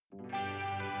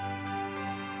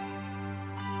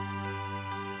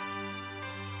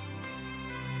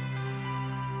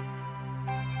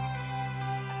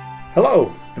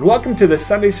Hello, and welcome to the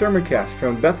Sunday Sermoncast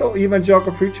from Bethel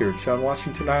Evangelical Free Church on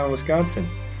Washington Island, Wisconsin.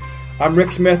 I'm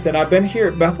Rick Smith, and I've been here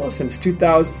at Bethel since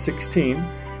 2016,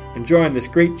 enjoying this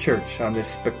great church on this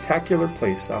spectacular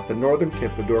place off the northern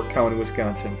tip of Door County,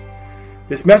 Wisconsin.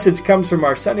 This message comes from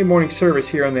our Sunday morning service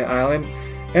here on the island,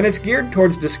 and it's geared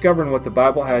towards discovering what the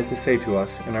Bible has to say to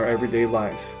us in our everyday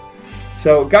lives.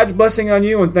 So, God's blessing on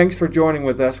you, and thanks for joining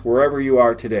with us wherever you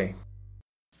are today.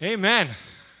 Amen.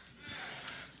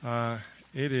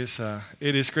 It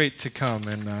is great to come,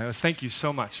 and thank you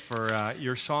so much for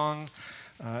your song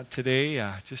today.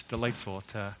 Just delightful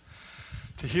to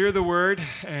hear the word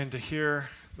and to hear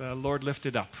the Lord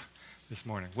lifted up this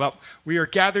morning. Well, we are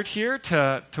gathered here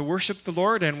to worship the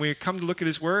Lord, and we come to look at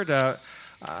His word. A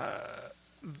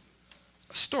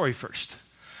story first.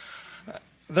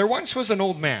 There once was an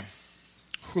old man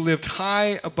who lived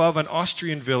high above an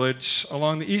Austrian village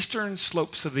along the eastern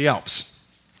slopes of the Alps.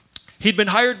 He'd been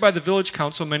hired by the village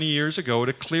council many years ago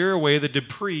to clear away the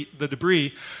debris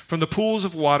from the pools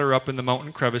of water up in the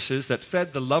mountain crevices that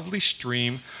fed the lovely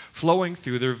stream flowing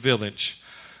through their village.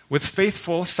 With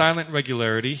faithful, silent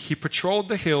regularity, he patrolled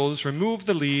the hills, removed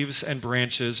the leaves and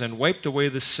branches, and wiped away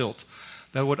the silt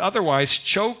that would otherwise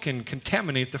choke and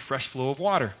contaminate the fresh flow of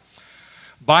water.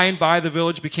 By and by, the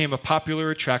village became a popular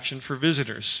attraction for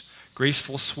visitors.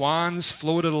 Graceful swans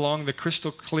floated along the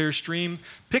crystal-clear stream.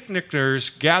 Picnickers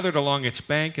gathered along its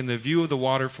bank, and the view of the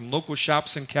water from local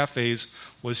shops and cafes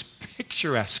was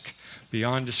picturesque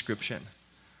beyond description.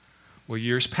 Well,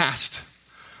 years passed.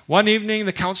 One evening,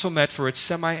 the council met for its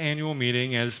semi-annual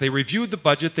meeting. As they reviewed the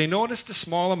budget, they noticed a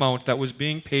small amount that was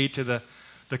being paid to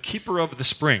the keeper of the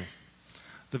spring.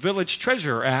 The village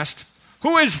treasurer asked,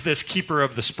 "Who is this keeper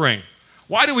of the spring?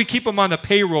 Why do we keep him on the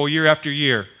payroll year after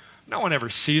year? No one ever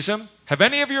sees him. Have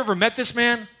any of you ever met this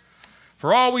man?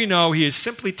 For all we know, he is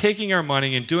simply taking our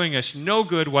money and doing us no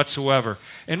good whatsoever.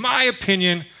 In my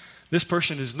opinion, this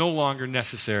person is no longer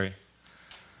necessary."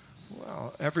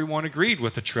 Well, everyone agreed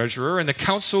with the treasurer, and the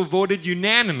council voted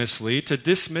unanimously to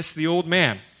dismiss the old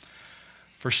man.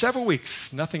 For several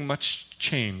weeks, nothing much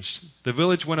changed. The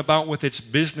village went about with its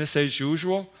business as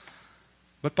usual,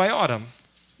 but by autumn,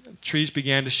 trees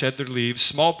began to shed their leaves.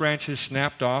 Small branches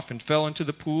snapped off and fell into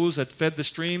the pools that fed the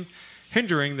stream,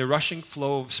 hindering the rushing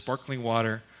flow of sparkling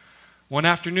water. One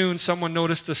afternoon, someone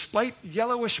noticed a slight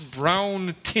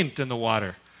yellowish-brown tint in the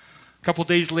water. A couple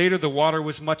days later, the water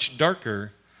was much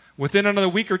darker. Within another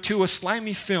week or two, a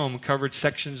slimy film covered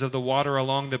sections of the water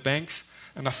along the banks,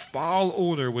 and a foul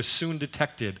odor was soon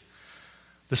detected.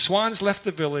 The swans left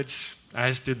the village,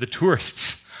 as did the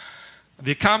tourists.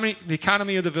 The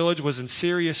economy of the village was in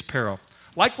serious peril.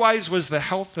 Likewise was the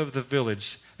health of the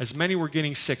village, as many were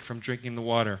getting sick from drinking the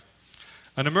water.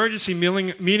 An emergency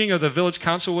meeting of the village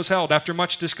council was held. After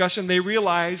much discussion, they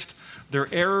realized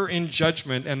their error in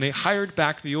judgment, and they hired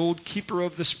back the old keeper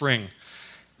of the spring.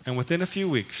 And within a few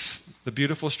weeks, the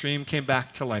beautiful stream came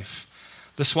back to life.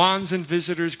 The swans and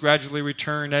visitors gradually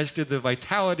returned, as did the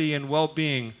vitality and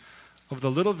well-being of the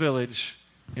little village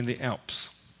in the Alps.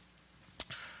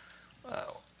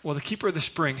 Well, the keeper of the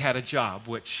spring had a job,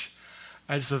 which,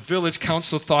 as the village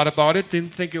council thought about it,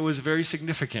 didn't think it was very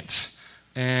significant.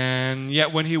 And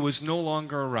yet, when he was no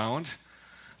longer around,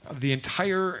 the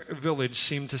entire village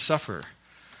seemed to suffer.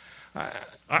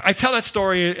 I tell that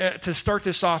story to start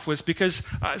this off with because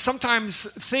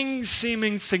sometimes things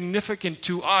seeming significant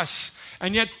to us,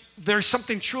 and yet there's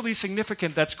something truly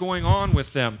significant that's going on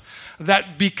with them.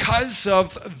 That because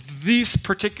of these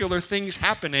particular things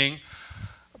happening,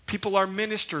 people are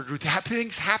ministered,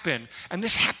 things happen, and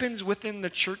this happens within the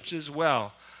church as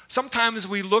well. Sometimes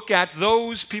we look at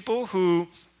those people who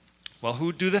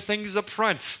do the things up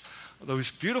front, those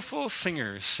beautiful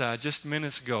singers just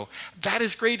minutes ago. That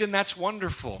is great and that's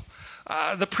wonderful.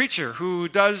 The preacher who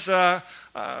does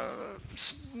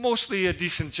mostly a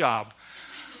decent job.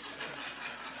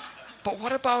 But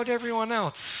what about everyone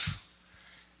else?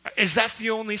 Is that the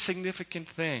only significant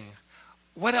thing?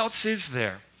 What else is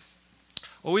there?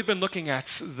 Well, we've been looking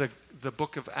at the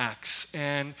book of Acts,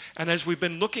 and as we've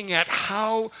been looking at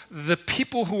how the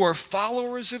people who are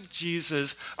followers of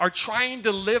Jesus are trying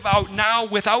to live out now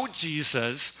without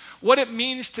Jesus, what it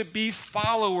means to be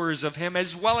followers of Him,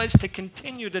 as well as to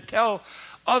continue to tell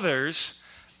others,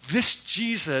 this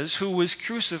Jesus who was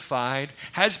crucified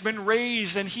has been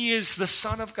raised, and He is the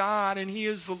Son of God, and He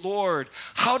is the Lord.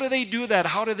 How do they do that?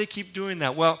 How do they keep doing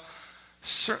that? Well,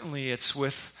 certainly it's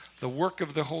with the work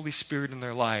of the Holy Spirit in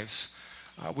their lives.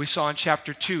 We saw in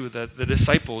chapter 2 that the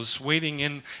disciples waiting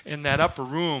in that upper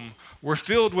room were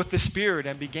filled with the Spirit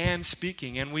and began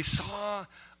speaking. And we saw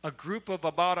a group of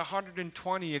about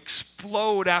 120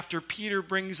 explode after Peter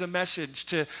brings a message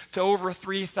to over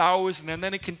 3,000, and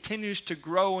then it continues to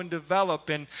grow and develop.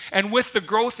 And with the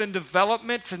growth and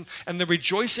development and the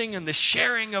rejoicing and the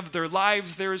sharing of their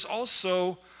lives, there is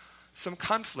also some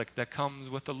conflict that comes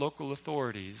with the local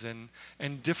authorities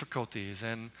and difficulties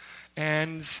and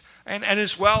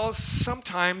as well,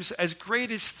 sometimes, as great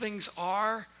as things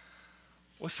are,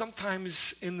 well,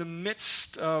 sometimes in the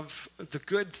midst of the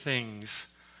good things,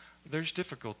 there's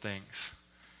difficult things.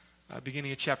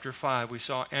 Beginning of chapter 5, we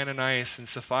saw Ananias and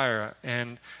Sapphira,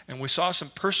 and we saw some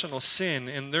personal sin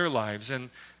in their lives and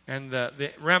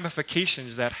the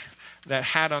ramifications that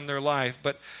had on their life.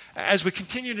 But as we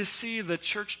continue to see the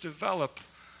church develop,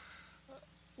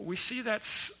 we see that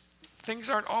things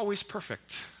aren't always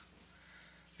perfect.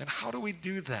 And how do we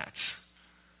do that?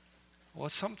 Well,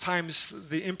 sometimes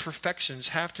the imperfections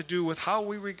have to do with how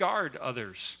we regard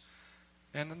others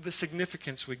and the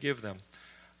significance we give them.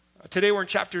 Today we're in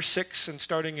chapter 6 and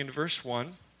starting in verse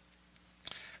 1.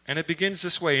 And it begins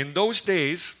this way. In those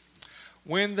days,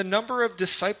 when the number of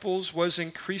disciples was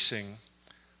increasing,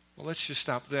 well, let's just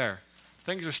stop there.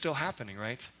 Things are still happening,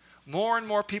 right? More and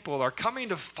more people are coming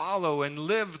to follow and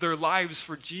live their lives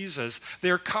for Jesus.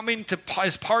 They're coming to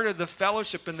as part of the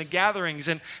fellowship and the gatherings.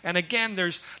 And again,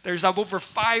 there's over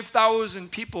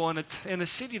 5,000 people in a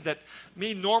city that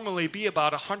may normally be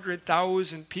about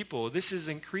 100,000 people. This is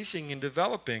increasing and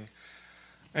developing.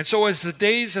 And so as the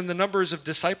days and the numbers of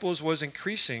disciples was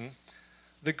increasing,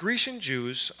 the Grecian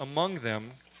Jews among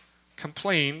them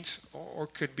complained, or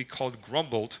could be called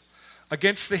grumbled,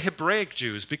 against the Hebraic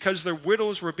Jews because their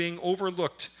widows were being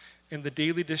overlooked in the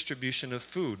daily distribution of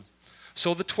food.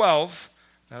 So the 12,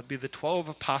 that would be the 12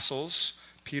 apostles,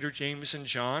 Peter, James, and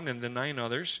John, and the 9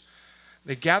 others,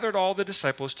 they gathered all the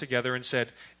disciples together and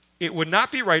said, "It would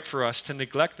not be right for us to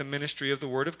neglect the ministry of the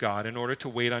word of God in order to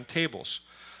wait on tables.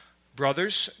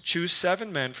 Brothers, choose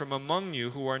 7 men from among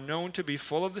you who are known to be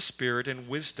full of the Spirit and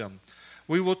wisdom.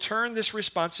 We will turn this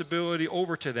responsibility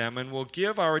over to them and will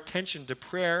give our attention to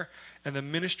prayer and the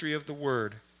ministry of the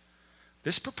word."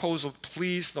 This proposal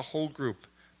pleased the whole group.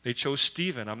 They chose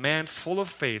Stephen, a man full of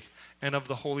faith and of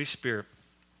the Holy Spirit.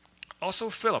 Also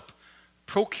Philip,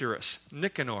 Prochorus,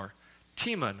 Nicanor,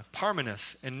 Timon,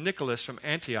 Parmenas, and Nicholas from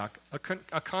Antioch, a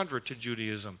convert to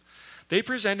Judaism. They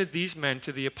presented these men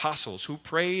to the apostles, who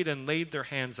prayed and laid their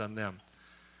hands on them.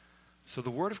 So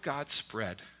the word of God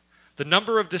spread. The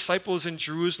number of disciples in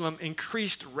Jerusalem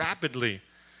increased rapidly,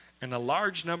 and a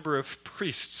large number of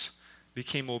priests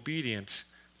became obedient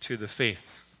to the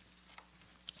faith.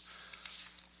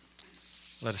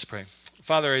 Let us pray.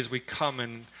 Father, as we come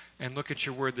and look at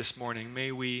your word this morning,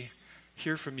 may we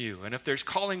hear from you. And if there's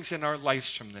callings in our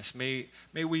lives from this, may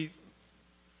we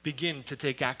begin to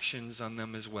take actions on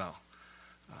them as well.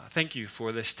 Thank you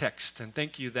for this text, and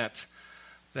thank you that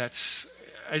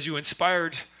as you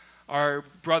inspired our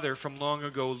brother from long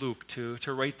ago, Luke, to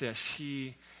write this,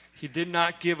 he did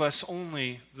not give us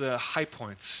only the high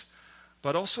points,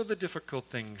 but also the difficult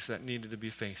things that needed to be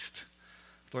faced.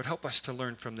 Lord, help us to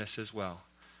learn from this as well.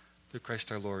 Through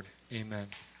Christ our Lord, amen.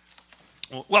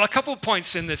 Well, a couple of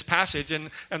points in this passage,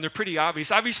 and they're pretty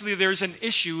obvious. Obviously, there's an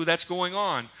issue that's going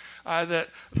on.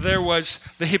 There was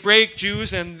the Hebraic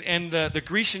Jews and the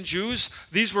Grecian Jews.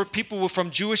 These were people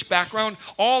from Jewish background,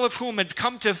 all of whom had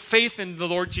come to faith in the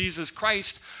Lord Jesus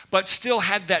Christ, but still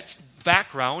had that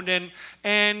background.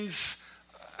 And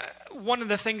one of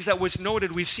the things that was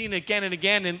noted, we've seen again and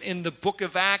again in the book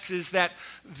of Acts, is that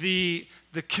the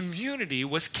community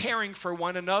was caring for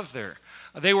one another.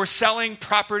 They were selling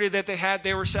property that they had.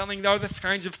 They were selling other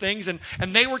kinds of things, and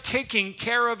they were taking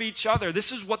care of each other.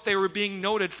 This is what they were being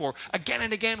noted for. Again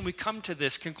and again, we come to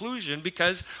this conclusion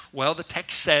because, well, the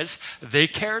text says they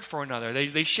cared for another.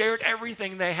 They shared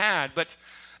everything they had. But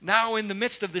now in the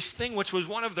midst of this thing, which was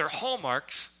one of their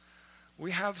hallmarks,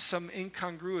 we have some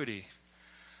incongruity.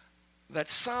 That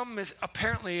some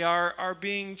apparently are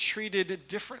being treated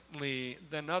differently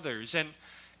than others.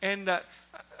 And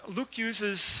Luke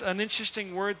uses an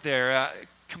interesting word there,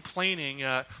 complaining,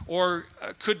 or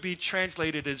could be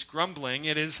translated as grumbling.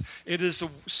 It is the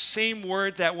same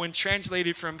word that when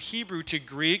translated from Hebrew to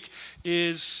Greek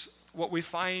is what we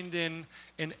find in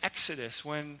Exodus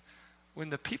when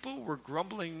the people were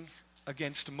grumbling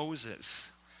against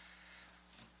Moses.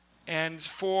 And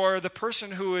for the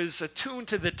person who is attuned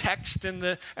to the text and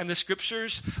the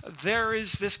scriptures, there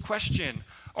is this question.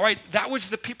 All right, that was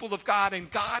the people of God,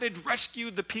 and God had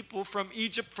rescued the people from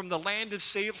Egypt, from the land of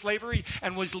slavery,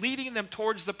 and was leading them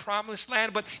towards the promised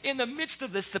land. But in the midst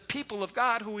of this, the people of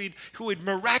God, who had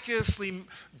miraculously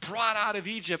brought out of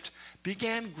Egypt,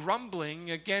 began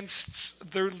grumbling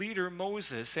against their leader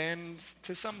Moses, and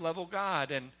to some level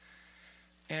God.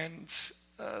 And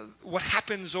what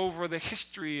happens over the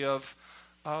history of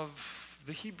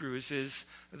the Hebrews is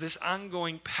this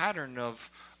ongoing pattern of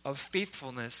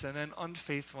faithfulness and then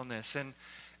unfaithfulness.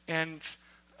 And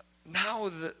now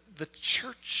the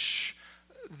church,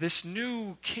 this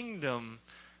new kingdom,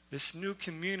 this new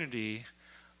community,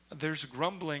 there's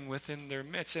grumbling within their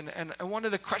midst. And one of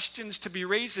the questions to be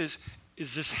raised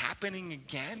is this happening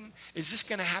again? Is this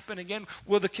going to happen again?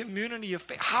 Will the community of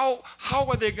faith, how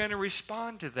are they going to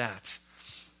respond to that?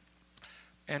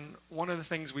 And one of the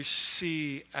things we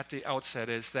see at the outset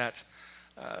is that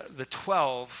the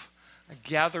 12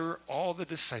 gather all the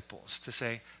disciples to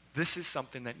say, this is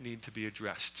something that needs to be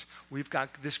addressed. We've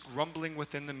got this grumbling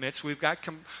within the midst. We've got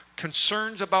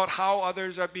concerns about how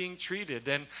others are being treated.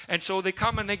 And so they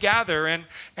come and they gather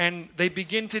and they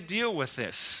begin to deal with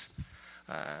this.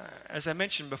 As I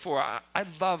mentioned before, I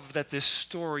love that this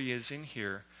story is in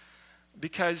here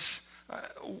because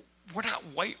we're not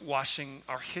whitewashing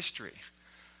our history.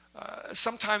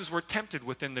 Sometimes we're tempted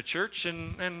within the church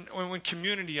and when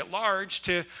community at large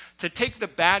to take the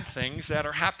bad things that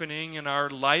are happening in our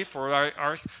life or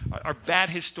our bad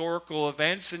historical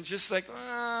events and just like,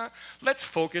 let's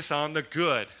focus on the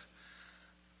good.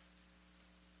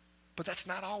 But that's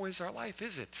not always our life,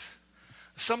 is it?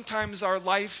 Sometimes our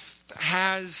life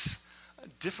has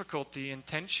difficulty and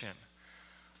tension.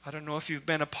 I don't know if you've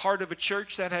been a part of a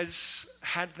church that has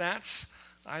had that.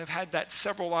 I have had that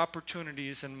several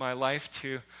opportunities in my life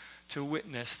to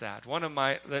witness that. One of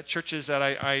the churches that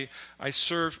I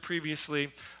served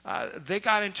previously, they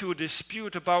got into a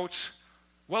dispute about,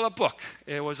 a book.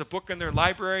 It was a book in their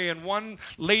library, and one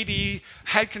lady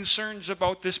had concerns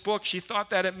about this book. She thought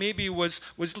that it maybe was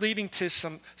leading to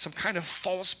some kind of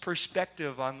false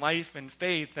perspective on life and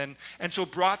faith, and so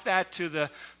brought that to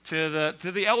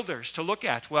the elders to look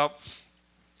at. Well,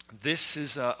 this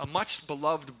is a much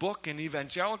beloved book in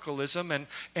evangelicalism,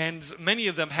 and many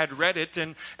of them had read it,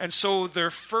 and so their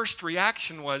first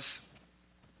reaction was,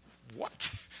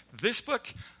 what? This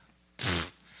book?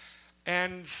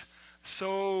 And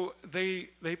so they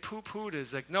poo-pooed it.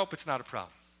 It's like, nope, it's not a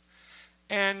problem.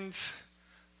 And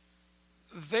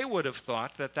they would have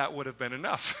thought that would have been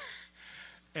enough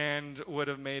and would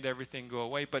have made everything go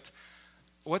away. But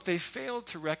what they failed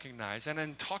to recognize, and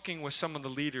in talking with some of the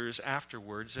leaders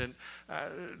afterwards, and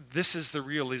this is the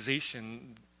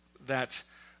realization that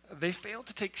they failed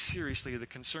to take seriously the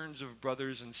concerns of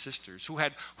brothers and sisters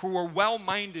who were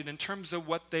well-minded in terms of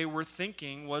what they were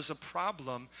thinking was a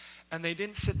problem, and they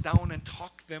didn't sit down and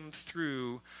talk them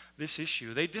through this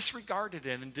issue. They disregarded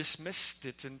it and dismissed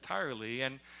it entirely,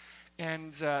 and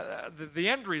the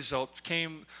end result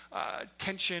came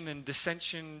tension and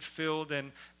dissension filled,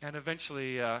 and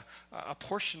eventually a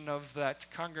portion of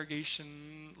that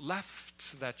congregation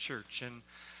left that church, and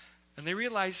they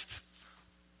realized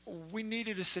we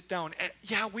needed to sit down. And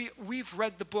yeah, we've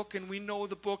read the book and we know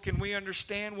the book and we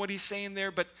understand what he's saying there,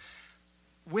 but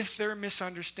with their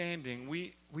misunderstanding,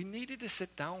 we needed to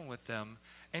sit down with them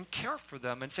and care for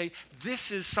them and say,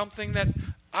 this is something that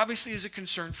obviously is a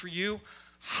concern for you.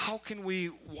 How can we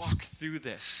walk through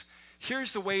this?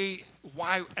 Here's the way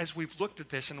why, as we've looked at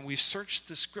this and we've searched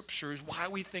the scriptures, why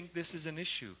we think this is an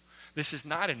issue. This is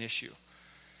not an issue,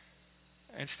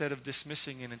 instead of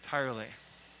dismissing it entirely.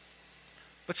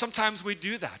 But sometimes we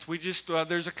do that. We just,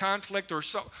 there's a conflict, or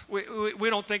so we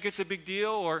don't think it's a big deal,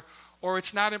 or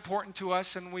it's not important to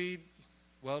us, and we,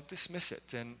 dismiss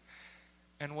it.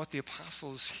 And what the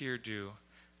apostles here do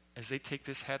is they take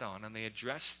this head on and they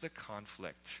address the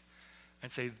conflict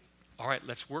and say, all right,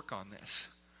 let's work on this.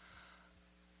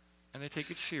 And they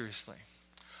take it seriously.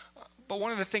 But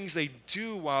one of the things they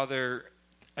do while they're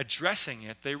addressing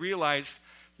it, they realize,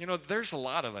 there's a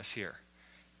lot of us here.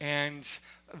 And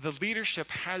the leadership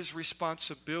has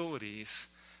responsibilities,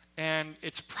 and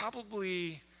it's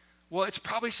probably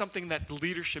something that the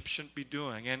leadership shouldn't be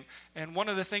doing. And one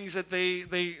of the things that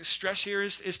they stress here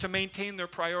is to maintain their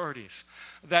priorities.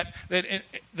 That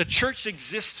the church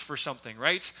exists for something,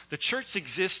 right? The church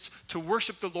exists to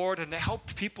worship the Lord and to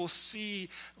help people see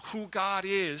who God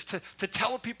is, to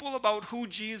tell people about who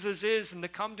Jesus is and to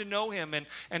come to know him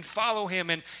and follow him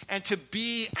and to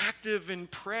be active in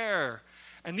prayer.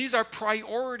 And these are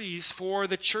priorities for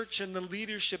the church and the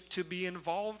leadership to be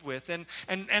involved with. And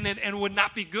it would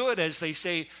not be good, as they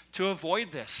say, to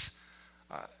avoid this.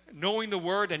 Knowing the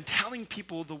Word and telling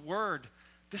people the Word.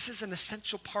 This is an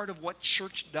essential part of what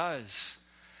church does.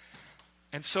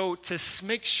 And so to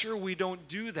make sure we don't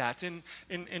do that,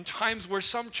 in times where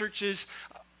some churches,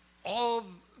 all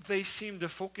they seem to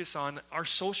focus on are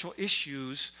social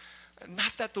issues,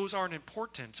 not that those aren't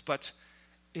important, but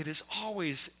it is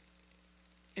always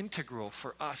integral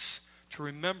for us to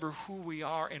remember who we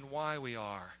are and why we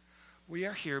are. We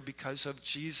are here because of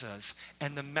Jesus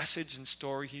and the message and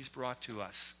story he's brought to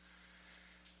us.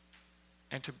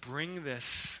 And to bring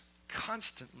this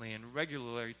constantly and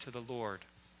regularly to the Lord.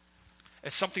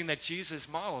 It's something that Jesus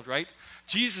modeled, right?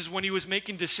 Jesus, when he was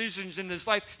making decisions in his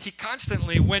life, he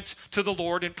constantly went to the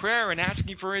Lord in prayer and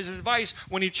asking for his advice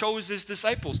when he chose his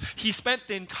disciples. He spent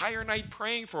the entire night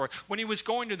praying for it. When he was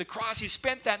going to the cross, he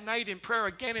spent that night in prayer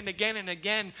again and again and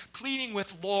again, pleading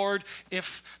with Lord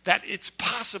if that it's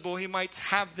possible he might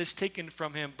have this taken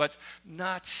from him, but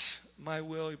not my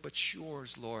will, but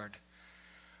yours, Lord.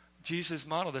 Jesus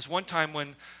modeled this. One time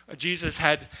when Jesus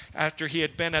after he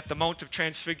had been at the Mount of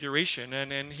Transfiguration,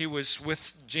 and he was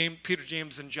with Peter,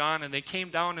 James, and John, and they came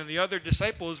down, and the other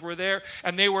disciples were there,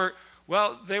 and they were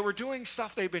doing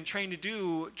stuff they've been trained to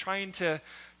do, trying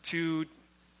to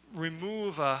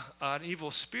remove an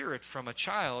evil spirit from a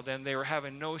child, and they were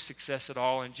having no success at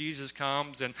all. And Jesus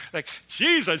comes and like,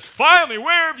 Jesus, finally,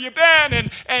 where have you been?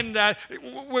 And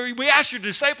we asked your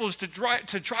disciples to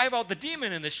drive out the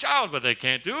demon in this child, but they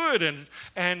can't do it.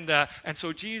 And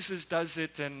so Jesus does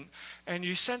it, and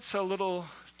you sense a little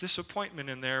disappointment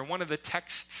in there. One of the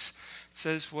texts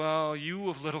says, "Well, you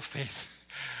of little faith,"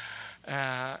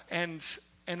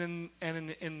 And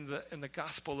in the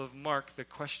Gospel of Mark, the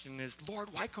question is,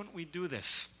 Lord, why couldn't we do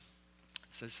this?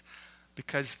 It says,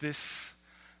 because this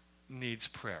needs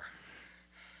prayer.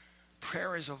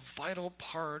 Prayer is a vital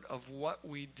part of what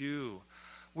we do.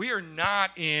 We are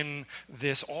not in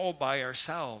this all by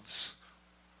ourselves.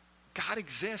 God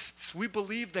exists. We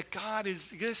believe that God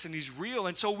exists and he's real.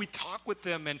 And so we talk with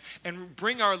him and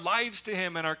bring our lives to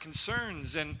him and our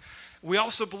concerns. And we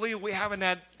also believe we have an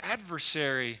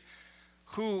adversary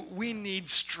who we need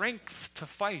strength to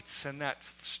fight, and that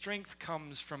strength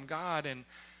comes from God and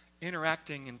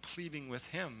interacting and pleading with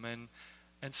him.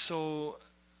 And so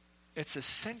it's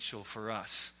essential for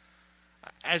us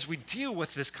as we deal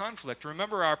with this conflict,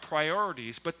 remember our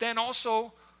priorities, but then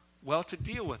also, to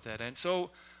deal with it. And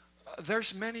so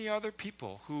there's many other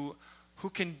people who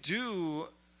can do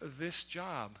this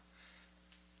job.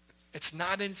 It's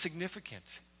not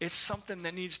insignificant. It's something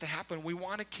that needs to happen. We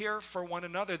want to care for one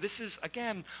another. This is,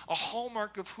 again, a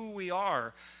hallmark of who we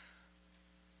are.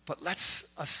 But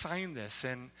let's assign this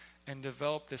and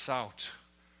develop this out.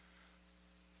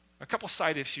 A couple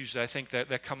side issues I think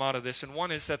that come out of this, and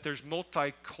one is that there's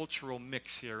multicultural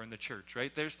mix here in the church,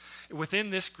 right? There's within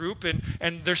this group,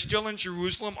 and they're still in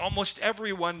Jerusalem. Almost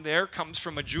everyone there comes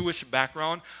from a Jewish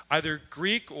background, either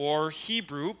Greek or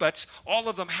Hebrew, but all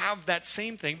of them have that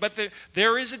same thing. But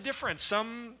there is a difference.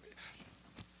 Some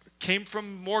came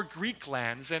from more Greek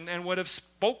lands and would have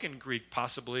spoken Greek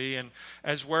possibly, and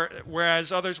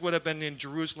whereas others would have been in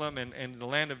Jerusalem and the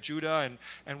land of Judah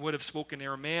and would have spoken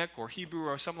Aramaic or Hebrew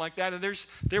or something like that. And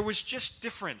there was just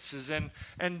differences, and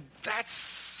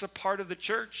that's a part of the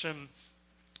church, and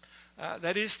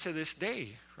that is to this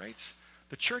day, right?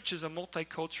 The church is a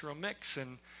multicultural mix,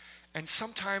 and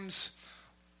sometimes,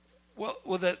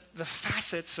 the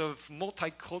facets of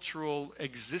multicultural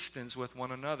existence with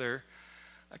one another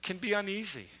can be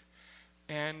uneasy.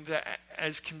 And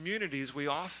as communities, we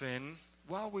often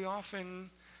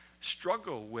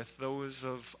struggle with those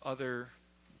of other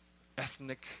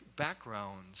ethnic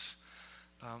backgrounds.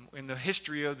 In the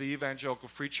history of the Evangelical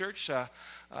Free Church,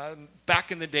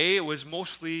 back in the day, it was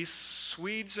mostly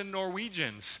Swedes and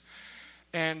Norwegians.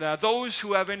 And those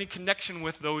who have any connection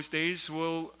with those days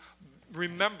will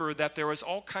remember that there was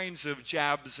all kinds of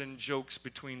jabs and jokes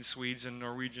between Swedes and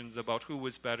Norwegians about who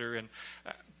was better,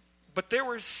 but there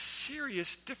were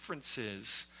serious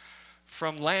differences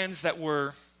from lands that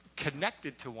were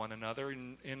connected to one another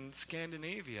in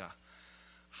Scandinavia.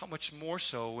 How much more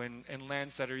so in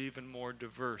lands that are even more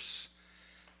diverse.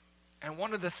 And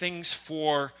one of the things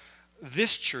for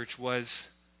this church was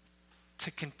to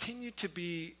continue to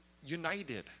be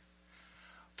united,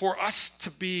 for us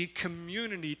to be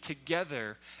community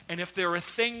together. And if there are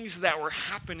things that were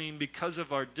happening because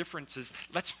of our differences,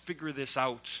 let's figure this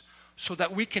out so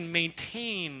that we can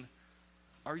maintain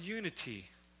our unity.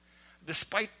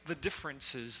 Despite the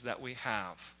differences that we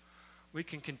have, we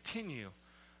can continue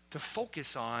to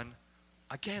focus on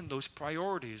again, those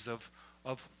priorities of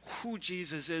who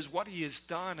Jesus is, what he has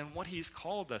done, and what he's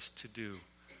called us to do.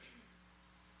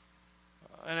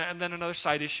 And then another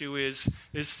side issue is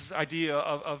this idea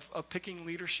of picking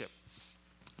leadership.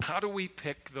 How do we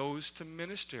pick those to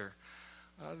minister?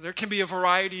 There can be a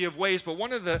variety of ways, but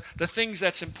one of the things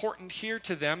that's important here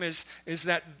to them is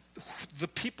that the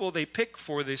people they pick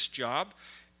for this job,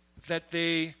 that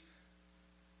they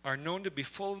are known to be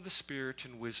full of the Spirit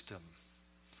and wisdom.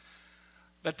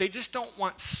 That they just don't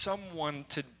want someone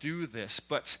to do this,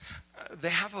 but they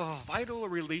have a vital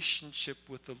relationship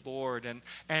with the Lord,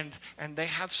 and they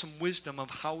have some wisdom of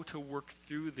how to work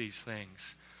through these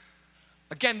things.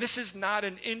 Again, this is not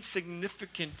an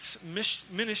insignificant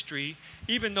ministry,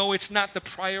 even though it's not the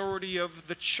priority of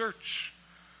the church.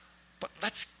 But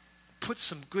let's put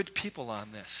some good people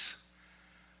on this.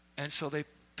 And so they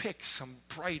pick some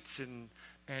bright and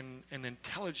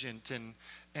intelligent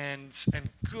and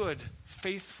good,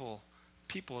 faithful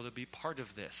people to be part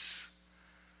of this.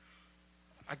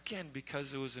 Again,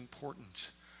 because it was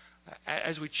important.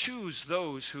 As we choose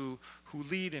those who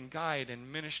lead and guide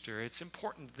and minister, it's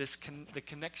important the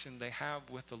connection they have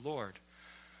with the Lord.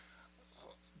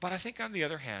 But I think on the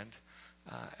other hand,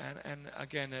 and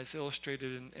again, as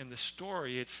illustrated in the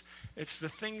story, it's the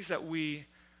things that we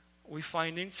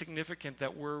find insignificant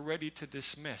that we're ready to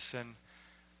dismiss.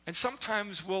 And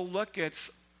sometimes we'll look at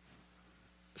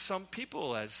some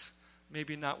people as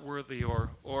maybe not worthy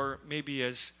or maybe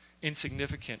as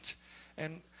insignificant.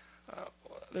 And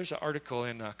there's an article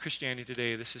in Christianity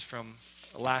Today. This is from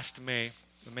last May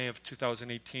of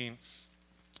 2018.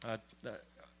 The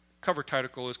cover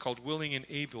title is called Willing and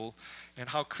Able, and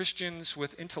how Christians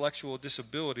with intellectual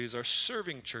disabilities are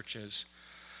serving churches,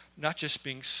 not just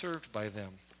being served by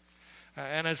them.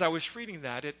 And as I was reading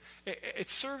that, it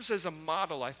serves as a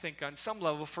model, I think, on some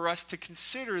level for us to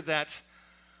consider that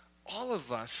all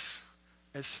of us,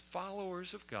 as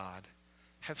followers of God,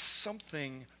 have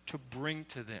something to bring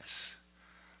to this.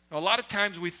 Now, a lot of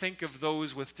times we think of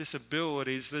those with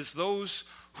disabilities as those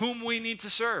whom we need to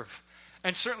serve.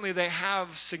 And certainly they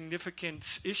have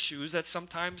significant issues that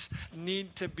sometimes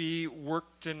need to be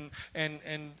worked and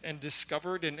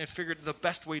discovered and figured the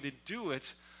best way to do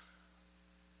it.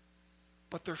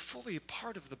 But they're fully a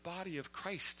part of the body of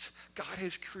Christ. God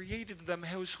has created them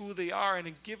as who they are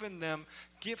and given them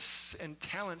gifts and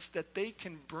talents that they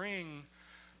can bring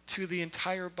to the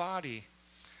entire body.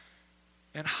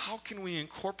 And how can we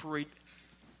incorporate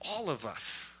all of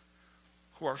us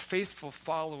who are faithful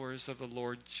followers of the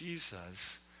Lord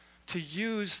Jesus to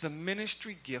use the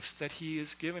ministry gifts that he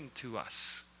has given to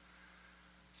us?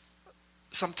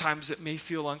 Sometimes it may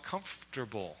feel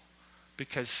uncomfortable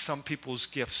because some people's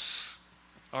gifts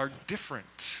are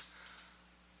different.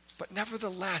 But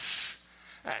nevertheless,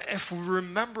 if we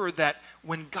remember that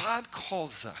when God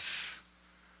calls us,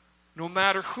 no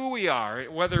matter who we are,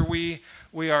 whether we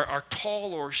are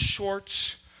tall or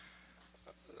short,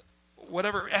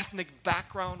 whatever ethnic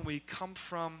background we come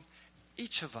from,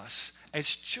 each of us,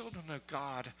 as children of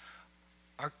God,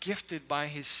 are gifted by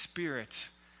his Spirit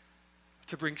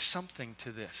to bring something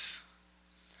to this.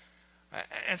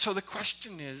 And so the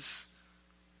question is,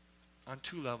 on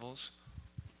two levels,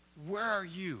 where are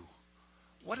you?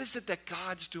 What is it that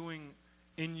God's doing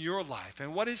in your life?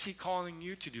 And what is he calling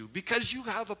you to do? Because you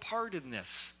have a part in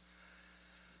this.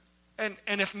 And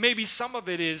if maybe some of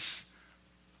it is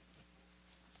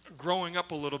growing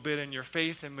up a little bit in your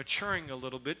faith and maturing a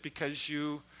little bit because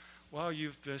you've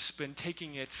just been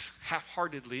taking it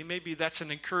half-heartedly, maybe that's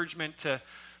an encouragement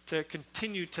to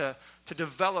continue to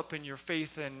develop in your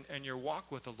faith and your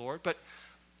walk with the Lord. But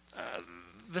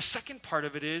the second part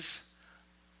of it is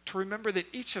to remember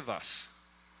that each of us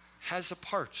has a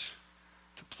part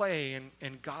to play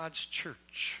in God's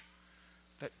church,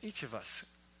 that each of us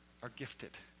are gifted.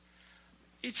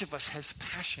 Each of us has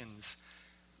passions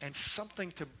and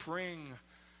something to bring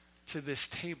to this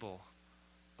table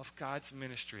of God's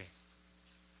ministry.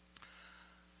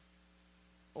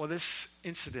 Well, this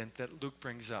incident that Luke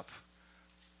brings up,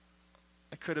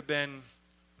 it could have been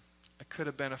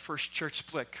a first church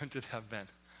split, couldn't it have been?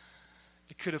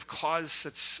 It could have caused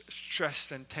such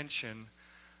stress and tension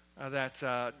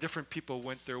that different people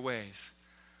went their ways.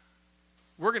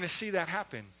 We're going to see that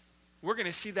happen. We're going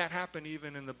to see that happen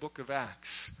even in the book of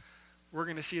Acts. We're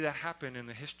going to see that happen in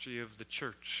the history of the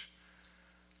church.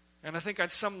 And I think on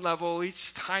some level,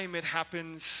 each time it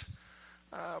happens,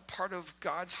 part of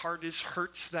God's heart is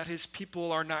hurt that his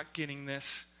people are not getting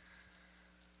this.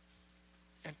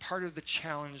 And part of the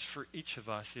challenge for each of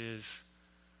us is,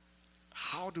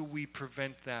 how do we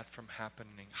prevent that from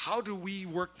happening? How do we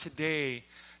work today,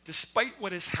 despite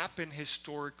what has happened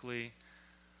historically,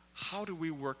 how do we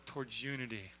work towards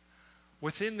unity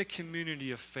within the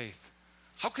community of faith?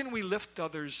 How can we lift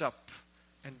others up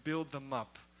and build them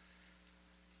up?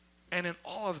 And in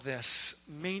all of this,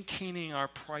 maintaining our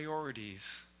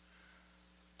priorities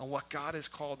on what God has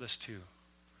called us to.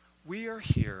 We are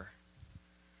here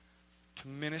to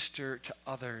minister to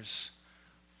others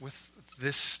with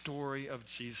this story of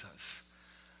Jesus.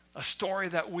 A story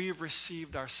that we've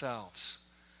received ourselves.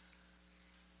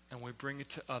 And we bring it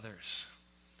to others.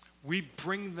 We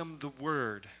bring them the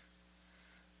word.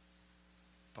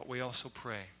 But we also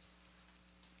pray.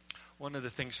 One of the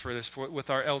things for this, with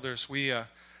our elders, we've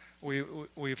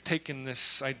taken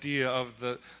this idea of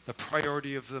the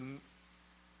priority of the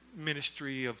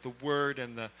ministry of the word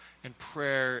and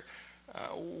prayer.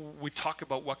 We talk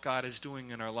about what God is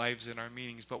doing in our lives, in our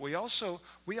meetings, but we also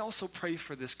pray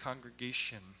for this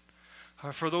congregation.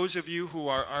 For those of you who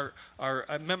are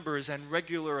members and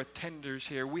regular attenders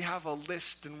here, we have a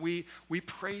list, and we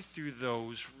pray through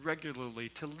those regularly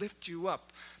to lift you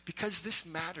up, because this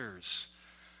matters.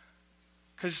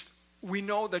 Because we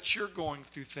know that you're going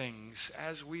through things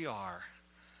as we are,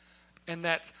 and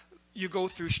that you go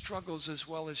through struggles as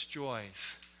well as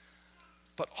joys.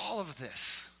 But all of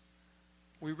this,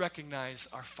 we recognize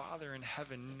our Father in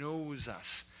heaven knows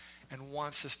us and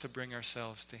wants us to bring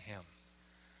ourselves to him.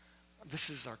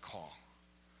 This is our call.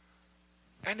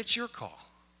 And it's your call.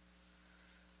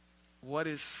 What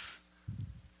is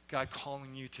God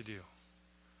calling you to do?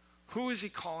 Who is he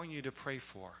calling you to pray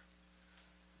for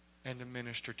and to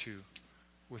minister to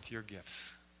with your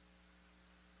gifts?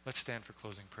 Let's stand for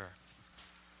closing prayer.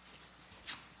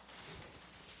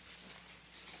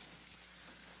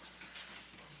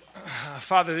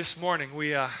 Father, this morning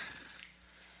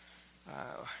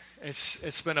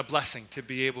it's been a blessing to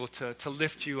be able to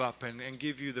lift you up and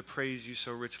give you the praise you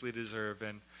so richly deserve,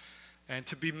 and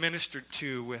to be ministered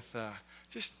to with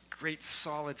just great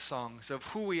solid songs of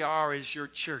who we are as your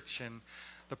church and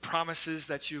the promises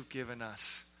that you've given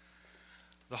us,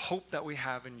 the hope that we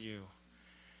have in you.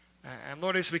 And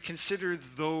Lord, as we consider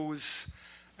those,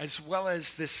 as well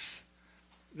as this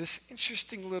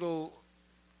interesting little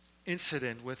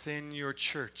incident within your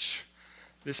church,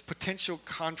 this potential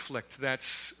conflict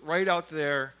that's right out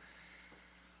there,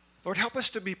 Lord, help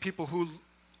us to be people who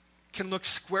can look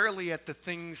squarely at the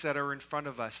things that are in front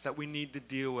of us that we need to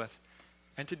deal with,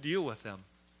 and to deal with them.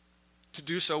 To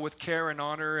do so with care and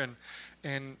honor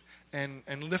and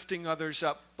lifting others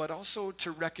up, but also to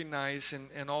recognize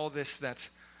in all this that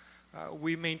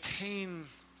we maintain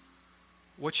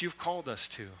what you've called us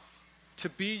to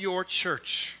be your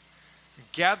church,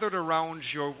 gathered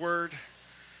around your word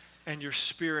and your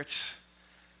Spirit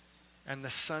and the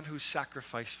Son who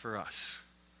sacrificed for us.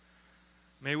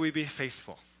 May we be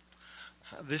faithful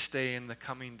this day and the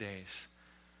coming days,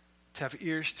 to have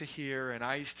ears to hear and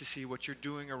eyes to see what you're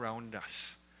doing around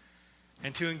us,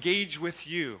 and to engage with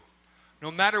you,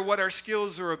 no matter what our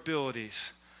skills or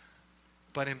abilities,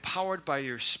 but empowered by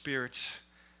your Spirit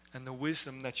and the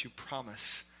wisdom that you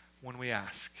promise when we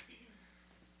ask.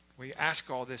 We ask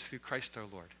all this through Christ our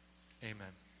Lord. Amen.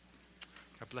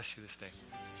 God bless you this day.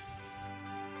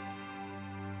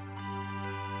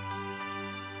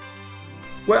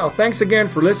 Well, thanks again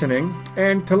for listening.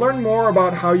 And to learn more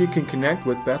about how you can connect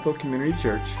with Bethel Community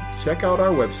Church, check out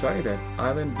our website at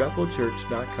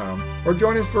islandbethelchurch.com, or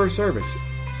join us for a service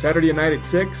Saturday night at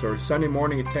 6 or Sunday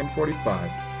morning at 10:45.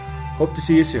 Hope to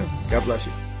see you soon. God bless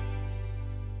you.